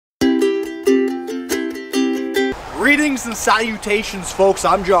Greetings and salutations, folks.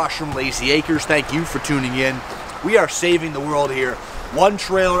 I'm Josh from Layzee Acres. Thank you for tuning in. We are saving the world here, one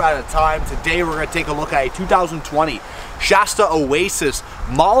trailer at a time. Today we're going to take a look at a 2020 Shasta Oasis,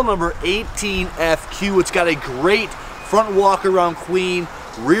 model number 18FQ. It's got a great front walk-around queen,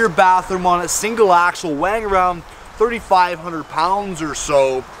 rear bathroom on it, single axle, weighing around 3,500 pounds or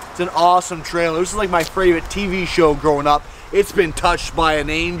so. It's an awesome trailer. This is like my favorite TV show growing up. It's been touched by an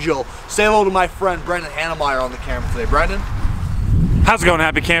angel. Say hello to my friend Brendan Hannemeyer on the camera today. Brendan? How's it going,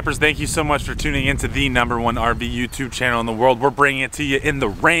 happy campers? Thank you so much for tuning into the #1 RV YouTube channel in the world. We're bringing it to you in the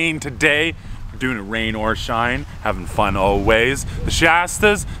rain today. We're doing it rain or shine, having fun always. The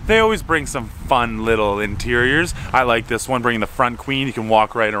Shastas, they always bring some fun little interiors. I like this one, bringing the front queen. You can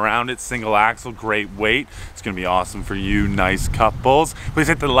walk right around it, single axle, great weight. It's gonna be awesome for you nice couples. Please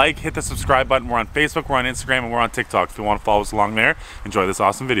hit the like, hit the subscribe button. We're on Facebook, we're on Instagram, and we're on TikTok. If you want to follow us along there, enjoy this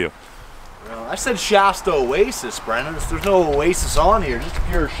awesome video. I said Shasta Oasis, Brendan. There's no Oasis on here, just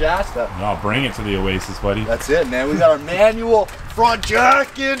pure Shasta. No, bring it to the Oasis, buddy. That's it, man. We got our manual front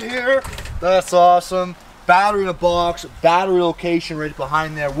jack in here. That's awesome. Battery in a box, battery location right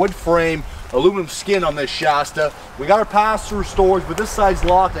behind there. Wood frame, aluminum skin on this Shasta. We got our pass-through storage, but this side's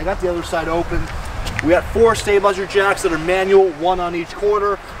locked. I got the other side open. We got 4 stabilizer jacks that are manual, 1 on each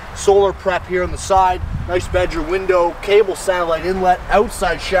corner. Solar prep here on the side. Nice bedroom window, cable satellite inlet,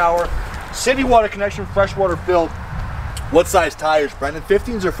 outside shower. City water connection, freshwater filled. What size tires, Brendan?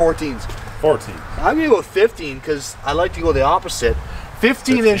 15s or 14s? 14. I'm gonna go 15 because I like to go the opposite.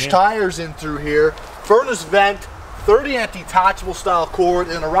 15-inch tires in through here. Furnace vent, 30 amp detachable style cord,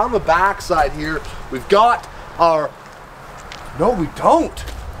 and around the back side here, we've got our. No, we don't.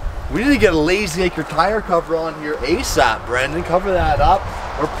 We need to get a Layzee Acre tire cover on here ASAP, Brendan. Cover that up.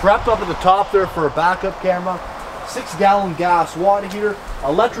 We're prepped up at the top there for a backup camera. 6-gallon gas water heater,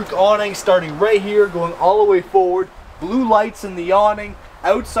 electric awning starting right here, going all the way forward. Blue lights in the awning,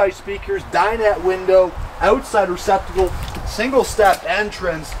 outside speakers, dinette window, outside receptacle, single step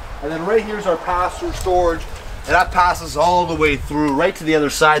entrance, and then right here's our pass-through storage, and that passes all the way through right to the other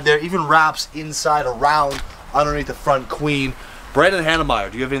side there, even wraps inside around underneath the front queen. Brendan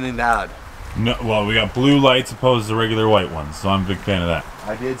Hannemeyer, do you have anything to add? No, well, we got blue lights opposed to regular white ones, so I'm a big fan of that.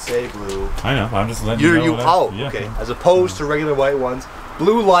 I did say blue. I know, I'm just letting you know. Okay. As opposed to regular white ones.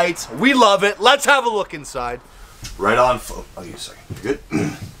 Blue lights, we love it. Let's have a look inside. Right on, folks. Oh, you second. You're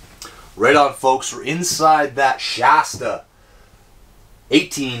good. Right on, folks. We're inside that Shasta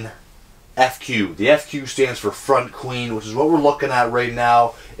 18FQ. The FQ stands for front queen, which is what we're looking at right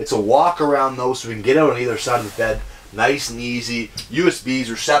now. It's a walk around though, so we can get out on either side of the bed. Nice and easy. USBs,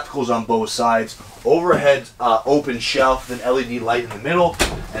 receptacles on both sides. Overhead open shelf, then LED light in the middle,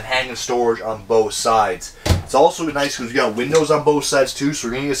 and hanging storage on both sides. It's also nice because we got windows on both sides too, so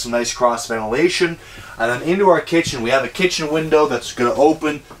we're going to get some nice cross ventilation. And then into our kitchen, we have a kitchen window that's going to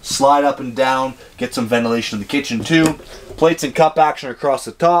open, slide up and down, get some ventilation in the kitchen too. Plates and cup action across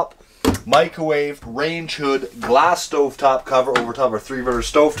the top. Microwave, range hood, glass stovetop cover over top of our 3-burner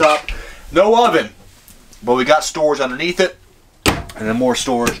stovetop. No oven. But we got storage underneath it, and then more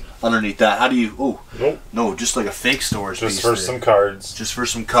storage underneath that. How do you? Oh, nope. No, just like a fake storage piece. Just for some cards. Just for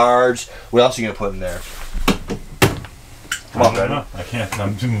some cards. What else are you gonna put in there? Come on, man. I can't.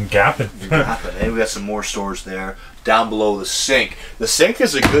 I'm gapping. You're gapping. Hey, we got some more storage there. Down below the sink. The sink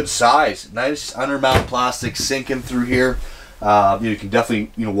is a good size. Nice undermount plastic sink in through here. You can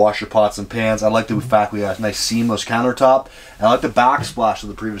definitely wash your pots and pans. I like the fact we got a nice seamless countertop, and I like the backsplash that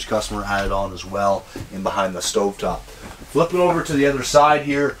the previous customer added on as well in behind the stovetop. Flipping over to the other side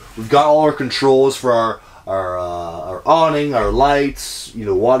here, we've got all our controls for our awning, our lights,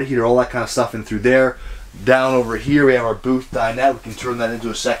 water heater, all that kind of stuff in through there. Down over here we have our booth dinette. We can turn that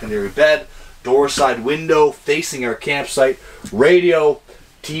into a secondary bed. Door side window facing our campsite. Radio,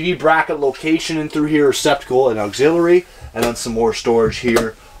 TV bracket location in through here, receptacle and auxiliary. And then some more storage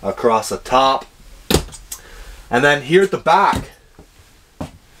here across the top. And then here at the back,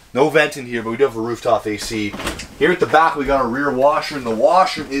 no vent in here, but we do have a rooftop AC. Here at the back, we got a rear washer, and the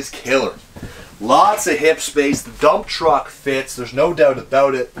washer is killer. Lots of hip space. The dump truck fits. There's no doubt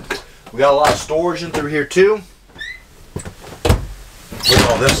about it. We got a lot of storage in through here too. Look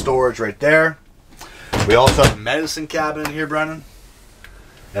at all this storage right there. We also have a medicine cabinet in here, Brennan,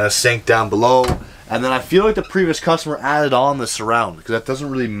 and a sink down below. And then I feel like the previous customer added on the surround because that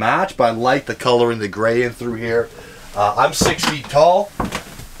doesn't really match, but I like the color in the gray in through here. I'm 6 feet tall,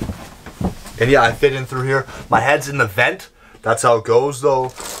 and yeah, I fit in through here. My head's in the vent. That's how it goes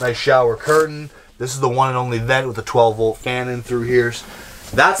though. Nice shower curtain. This is the one and only vent with a 12-volt fan in through here.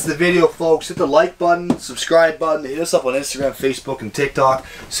 That's the video, folks. Hit the like button, subscribe button, hit us up on Instagram, Facebook, and TikTok.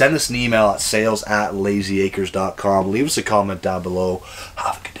 Send us an email at sales@layzeeacres.com. Leave us a comment down below.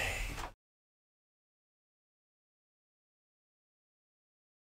 Have a good